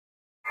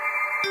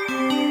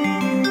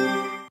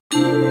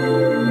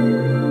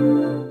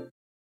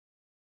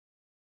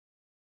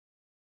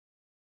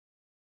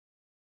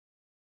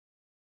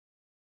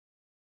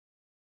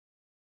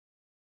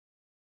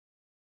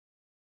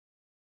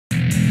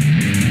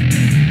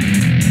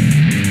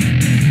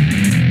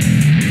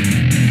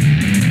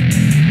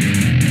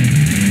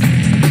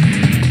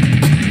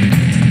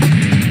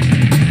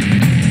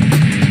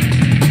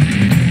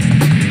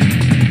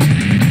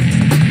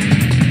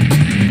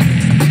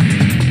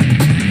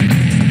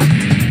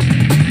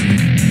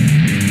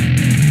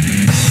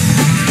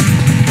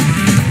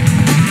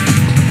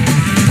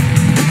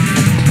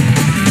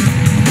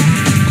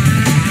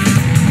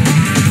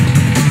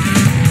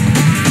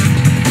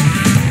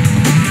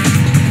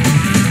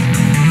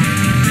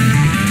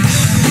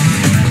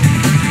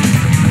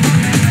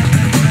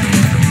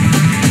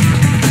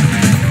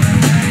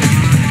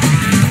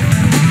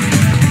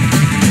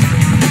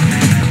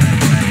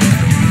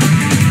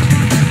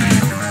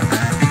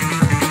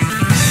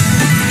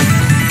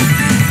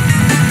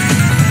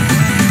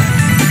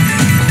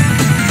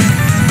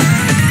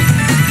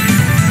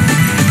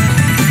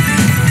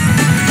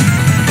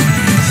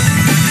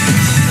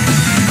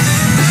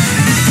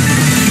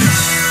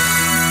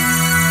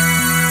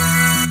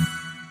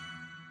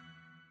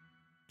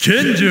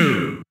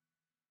Kenju!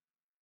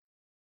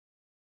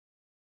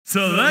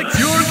 Select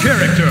your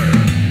character!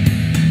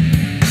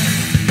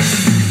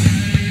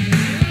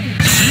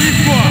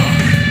 Shihua!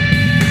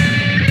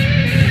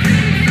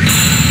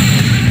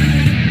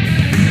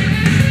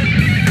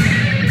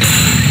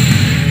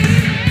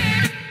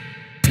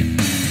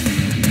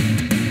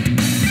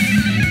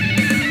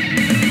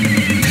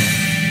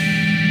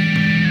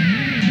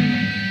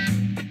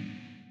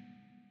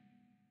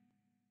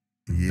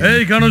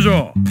 Hey, 彼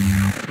女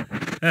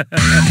迎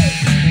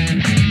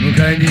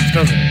えに来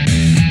たぜ。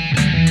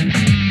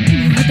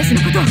私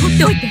のことは放っ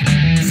ておいて。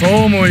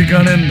そうもい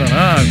かねえんだ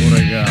な、こ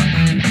れが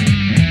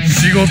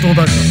仕事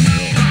だからよ。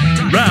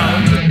ラ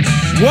ウンド1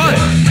ファイ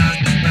ト。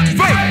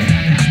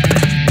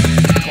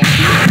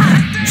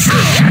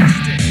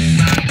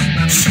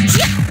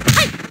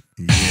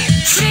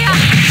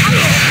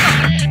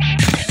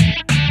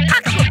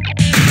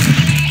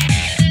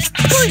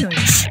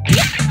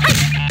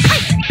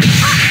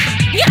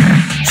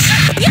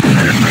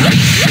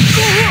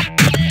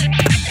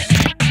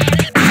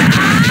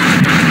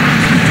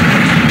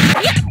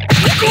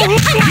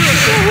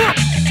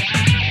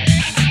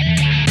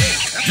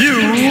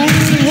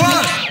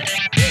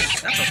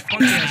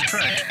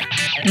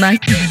参っ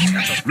たわね。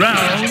ラウン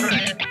ド2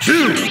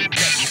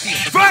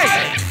ファイト。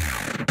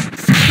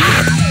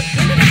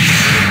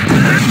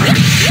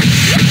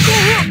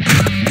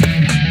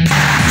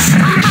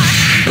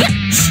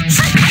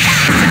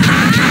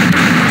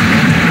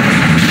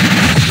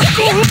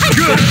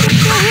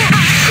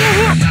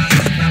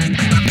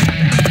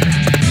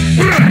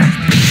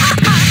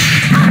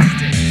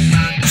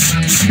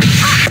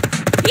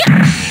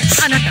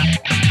あなた、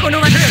この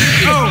技が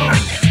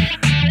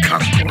かっ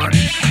こ悪い。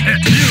し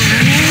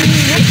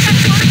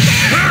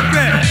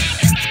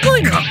つこ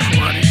いの。かっこ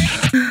悪い。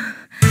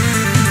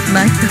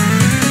参ったわね。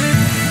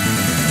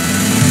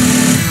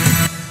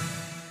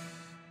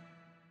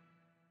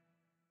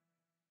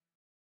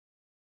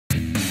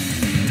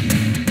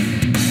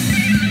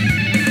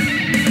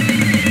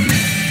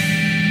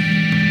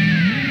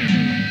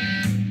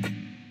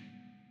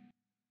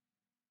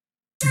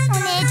お姉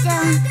ちゃん、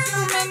ご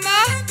めんね。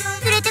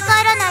連れて帰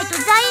らないとザ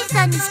イン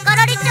さんに叱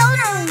られちゃう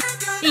の。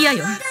いや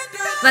よ、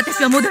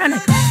私は戻らない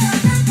から。も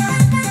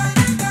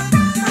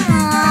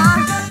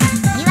う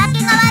言い訳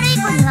が悪い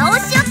子にはお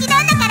仕置き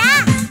なんだから。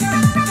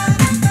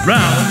ラウ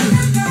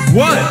ン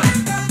ド1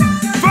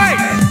ファイ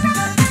ト。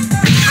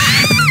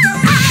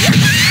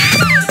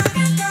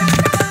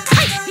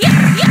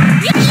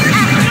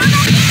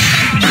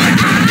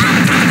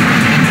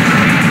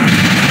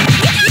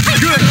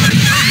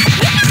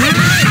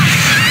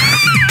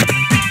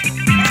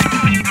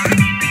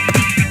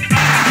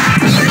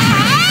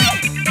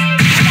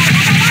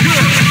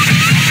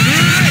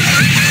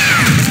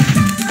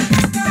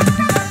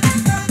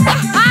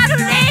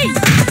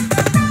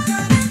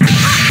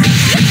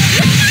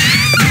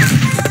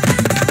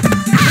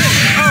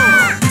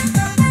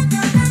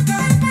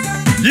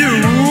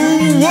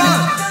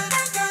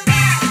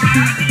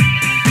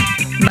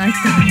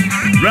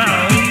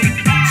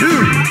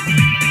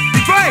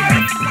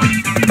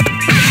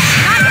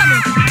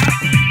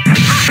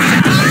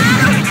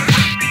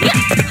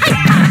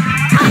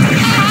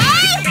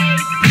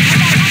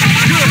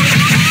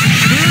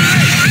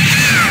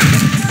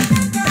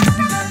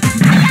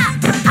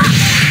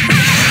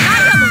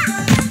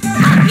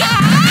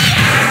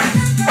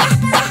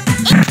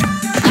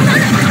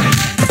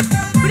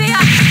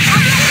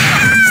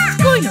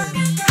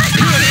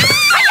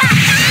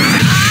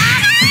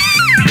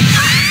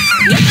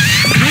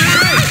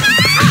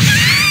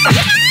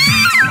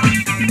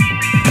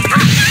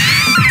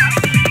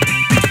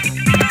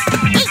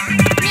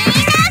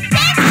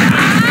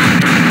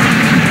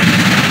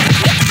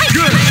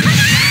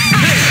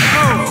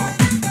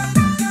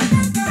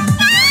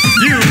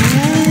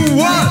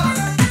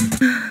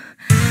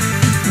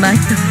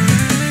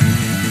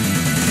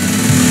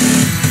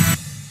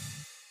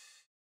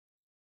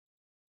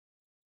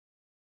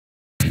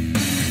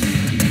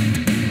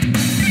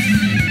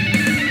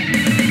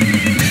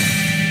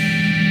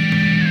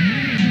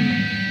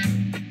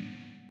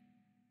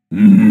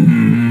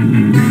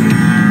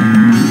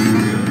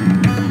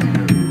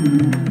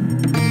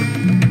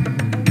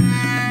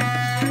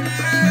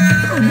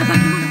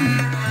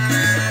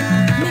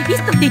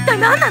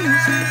なの。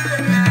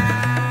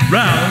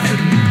Round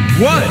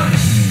 1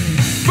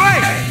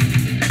 Fight!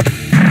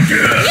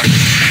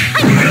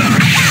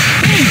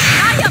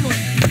 ダイヤモンド。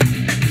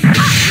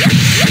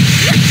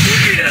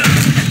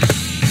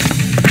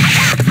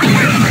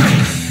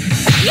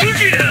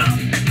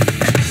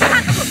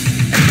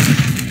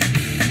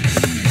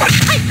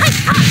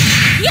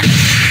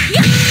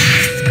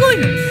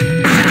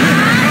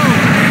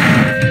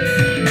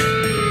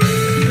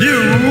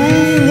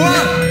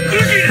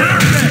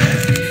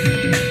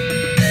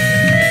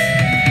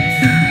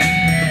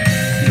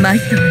参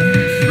ったわね。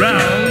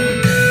Round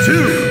 2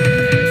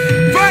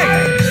 Fight!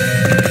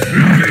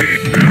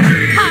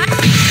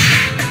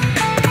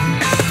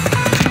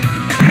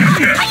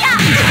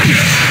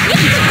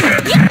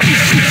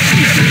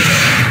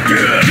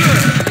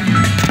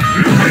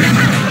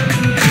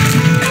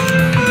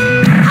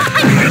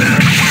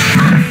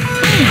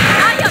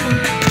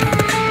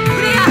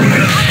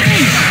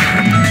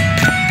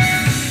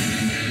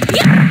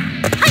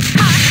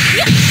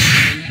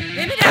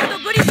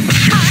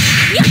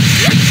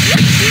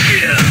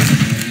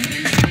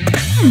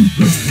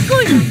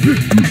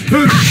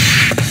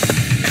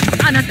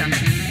 あなた、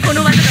こ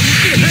の技が見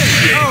切れ。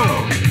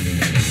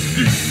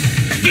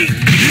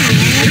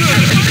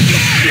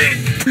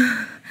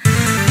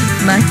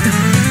参ったわ。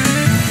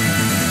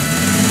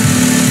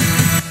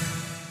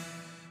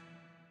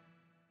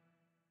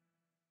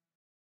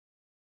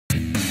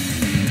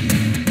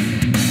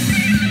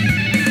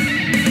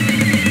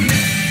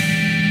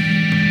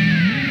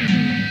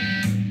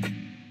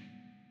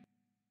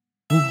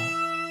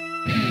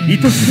愛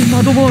しの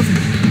マドモアゼル、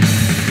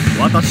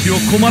私を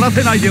困ら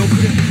せないでおく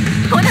れ。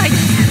来ないで。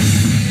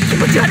気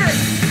持ち悪い。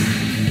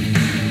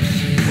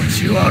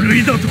気持ち悪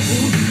いだと、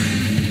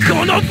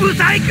このブ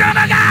サイクマ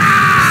が。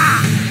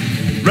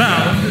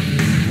Round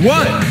 1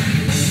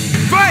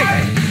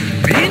 Fight!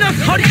 みんな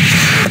取り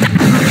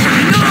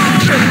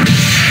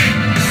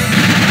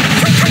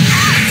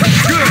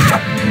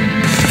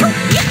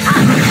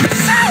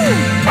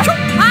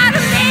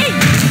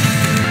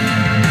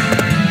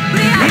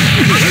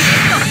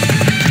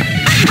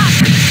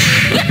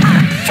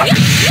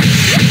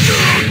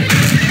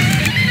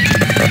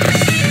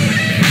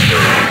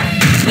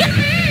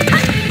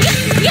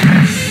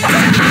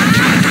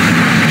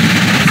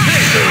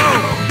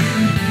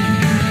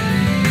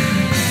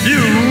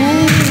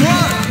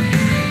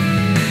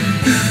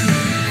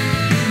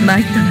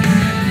参ったわね。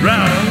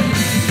Round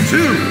 2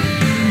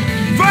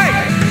 Fight!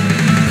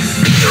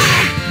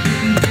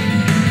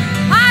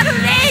 アル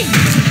レイ。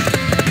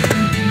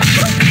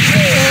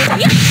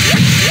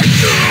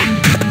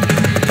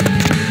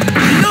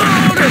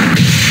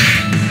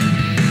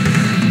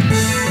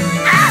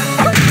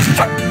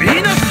み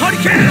んなハリ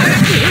ケーン。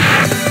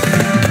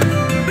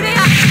フレア。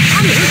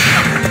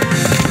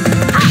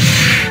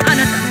あな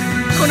た、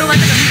この技が見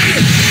切れ。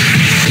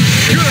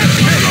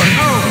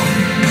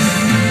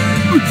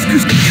美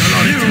しくやら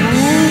れてる。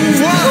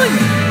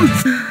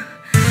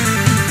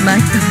参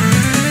ったわ。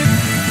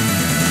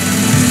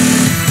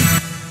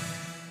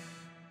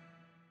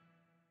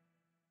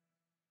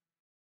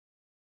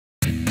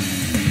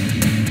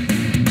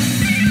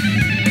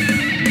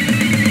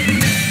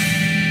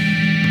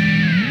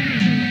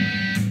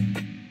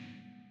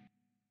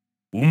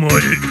お前、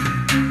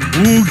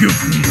宝玉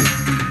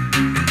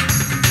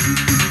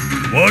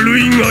の悪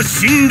いが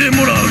死んで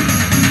もらう。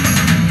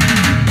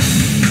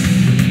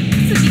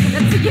次か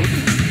ら次へと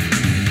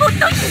ほっ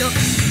といてよ。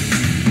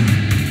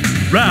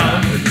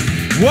Round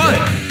 1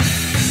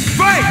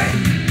 Fight!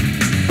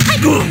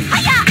 は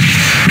や。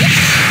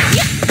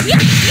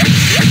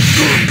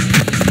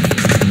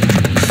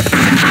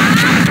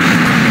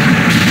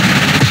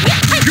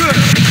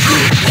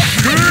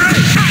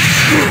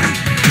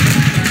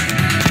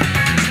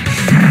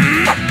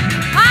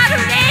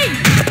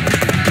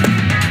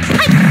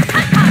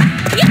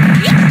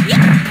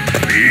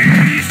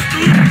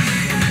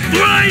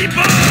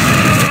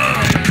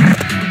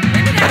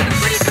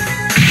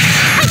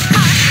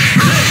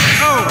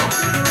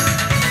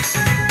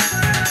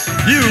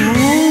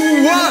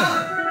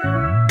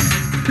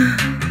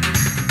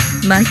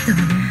参ったわ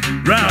ね。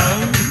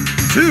Round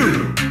 2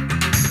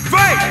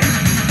 Fight!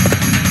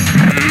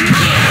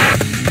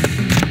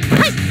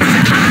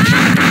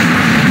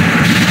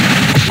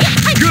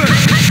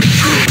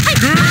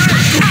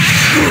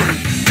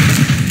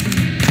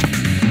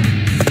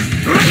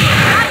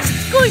 し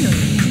つこいのよ。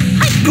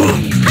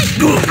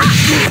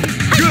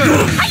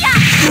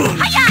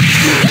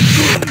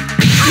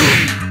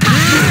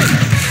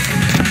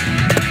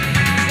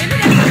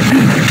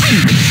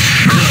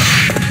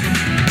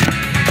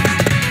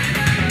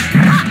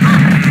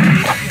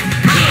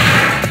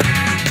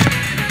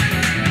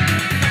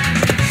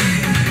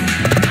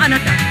あな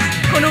た、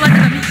この技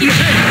が見切れ。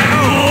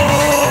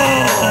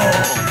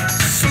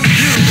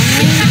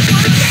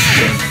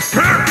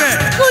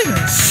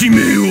使命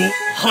を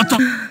果た。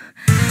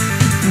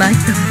参っ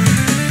たわね。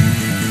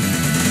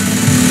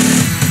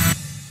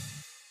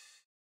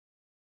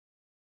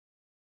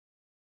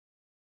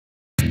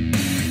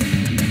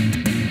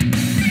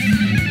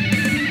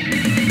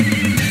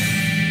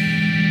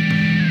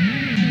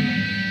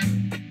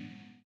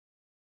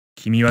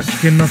君は危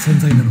険な存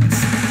在なので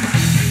す。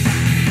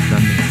残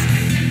念です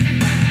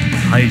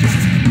が排除させ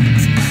てもらいま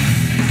す。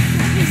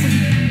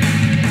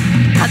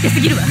勝手す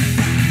ぎるわ。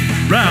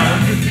ラウ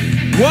ン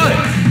ド1フ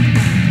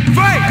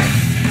ァイト。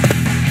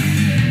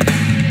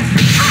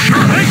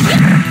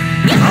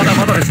まだ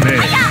まだですね。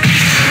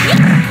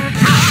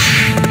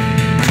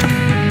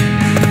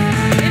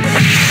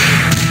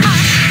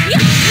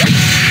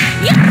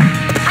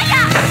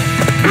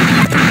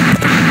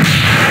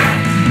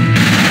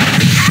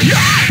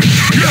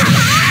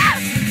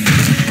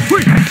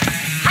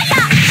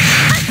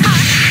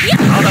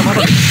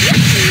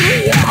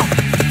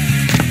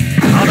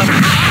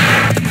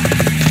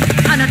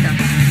あなた、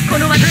こ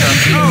の技がこ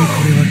れは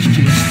聞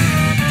きまし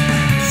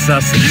た。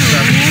さすがに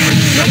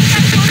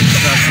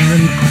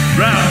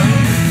ラウンド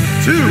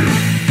2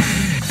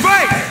ファ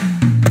イ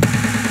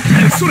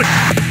ト。それ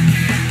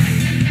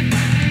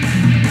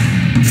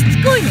しつ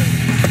こいね。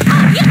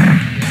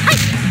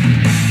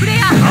プレイ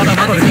ヤーまだ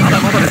まだですね。まだ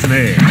まだです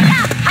ね。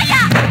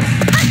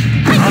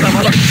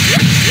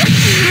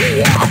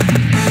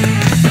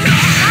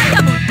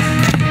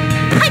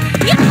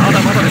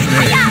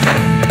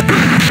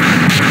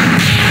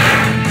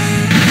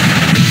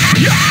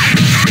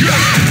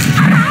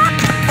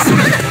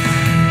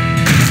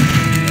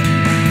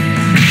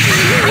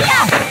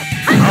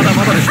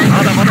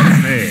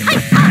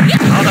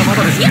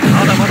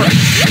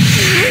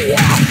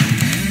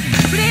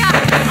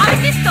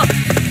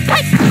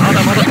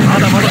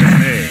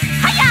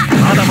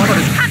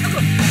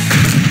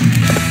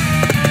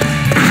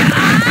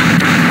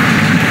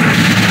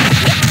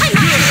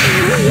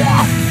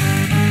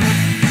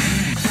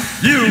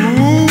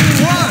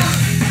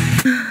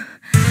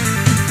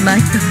参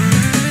った。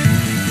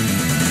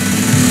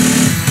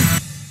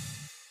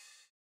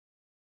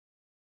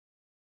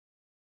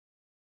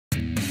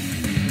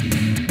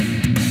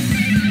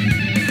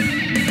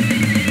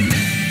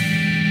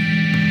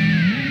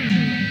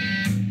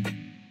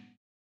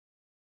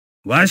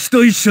わし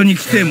と一緒に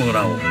来ても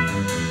らおう。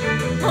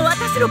もう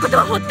私のこと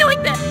は放っておい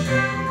て。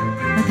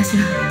私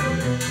は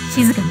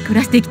静かに暮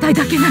らしていきたい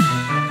だけなの。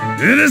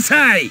うる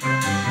さい。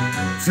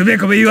つべ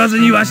こべ言わず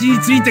にわしに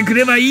ついてく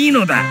ればいい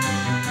のだ。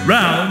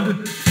ラウン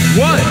ド1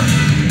ファイ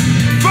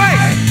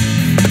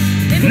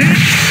ト。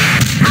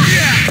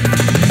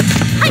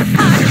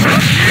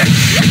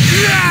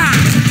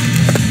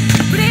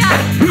プレイヤー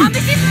アメ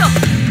シスト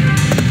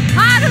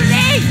パールレイ。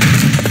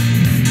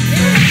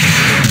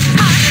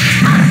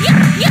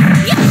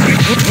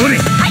おれ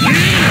上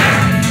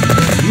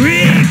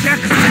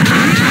脚パ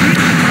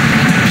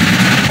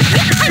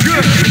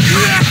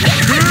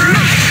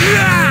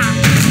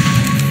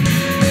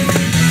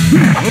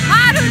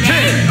ールレイ。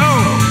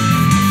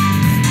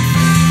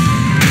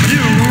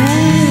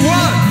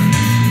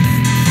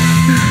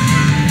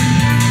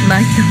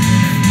参った。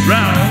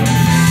ラウンド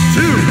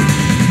2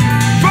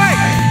ファイ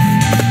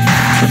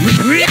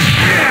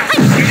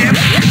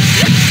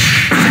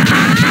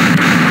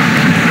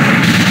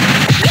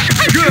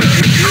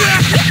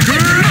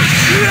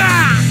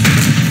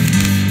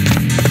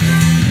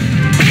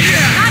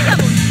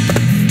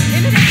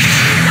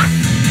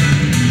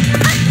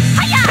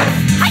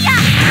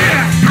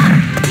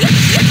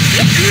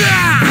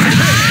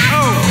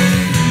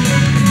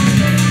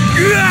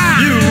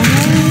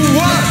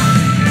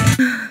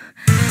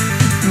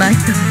参っ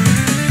た。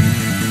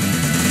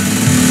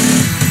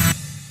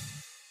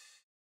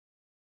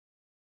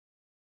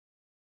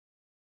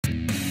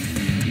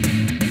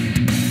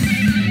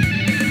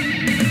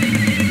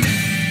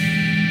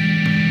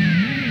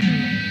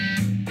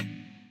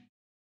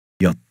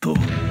やっと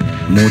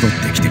戻って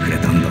きてくれ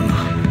たんだな、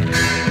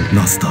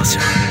ナスターシ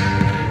ャ。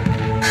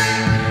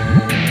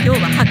今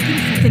日ははっきり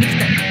させに来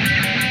た。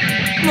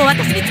もう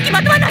私につき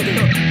まとわないで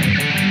よ。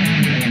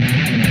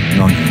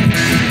何を言っているん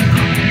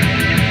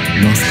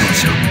だ、ナスター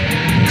シャ。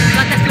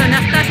私は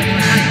ナスターシャでは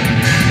ない。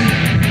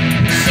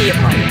シー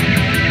ホー。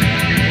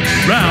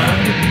ラウン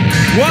ド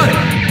1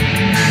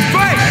フ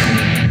ァイト。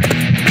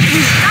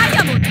ダイ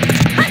ヤモンド。は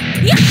い、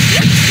いやし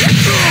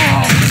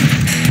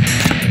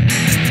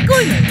つこ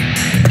いのよ。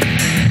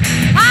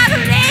パー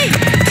ルレイ。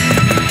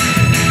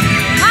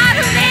パー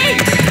ルレ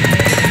イ。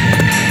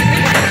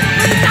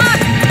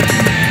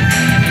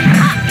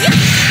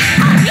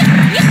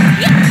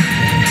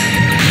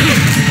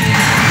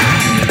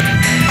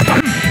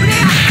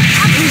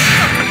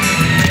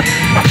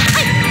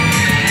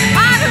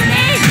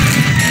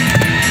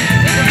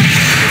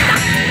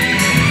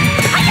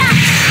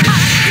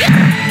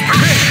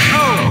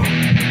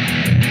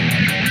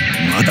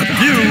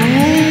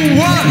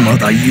ま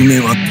だ夢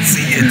はつ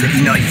いえて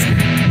いないぞ。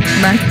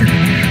参った。ラウン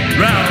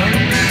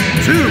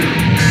ド2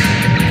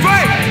ファイ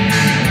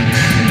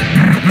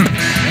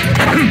パ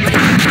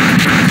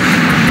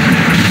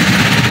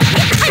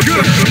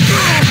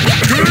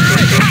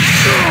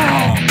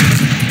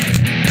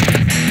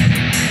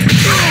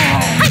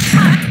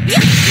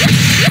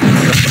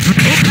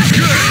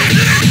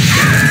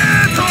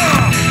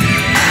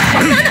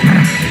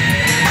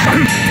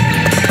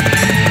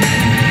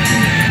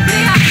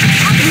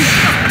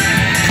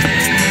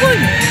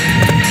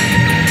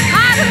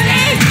ールレイ。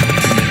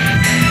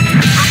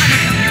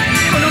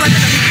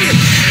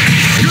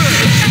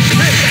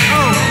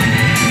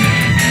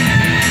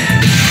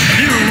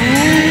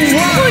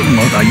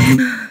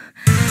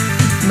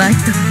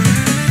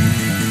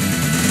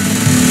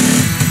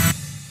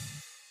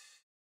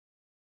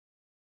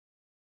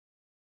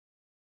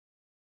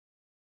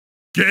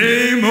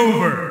Game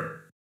over!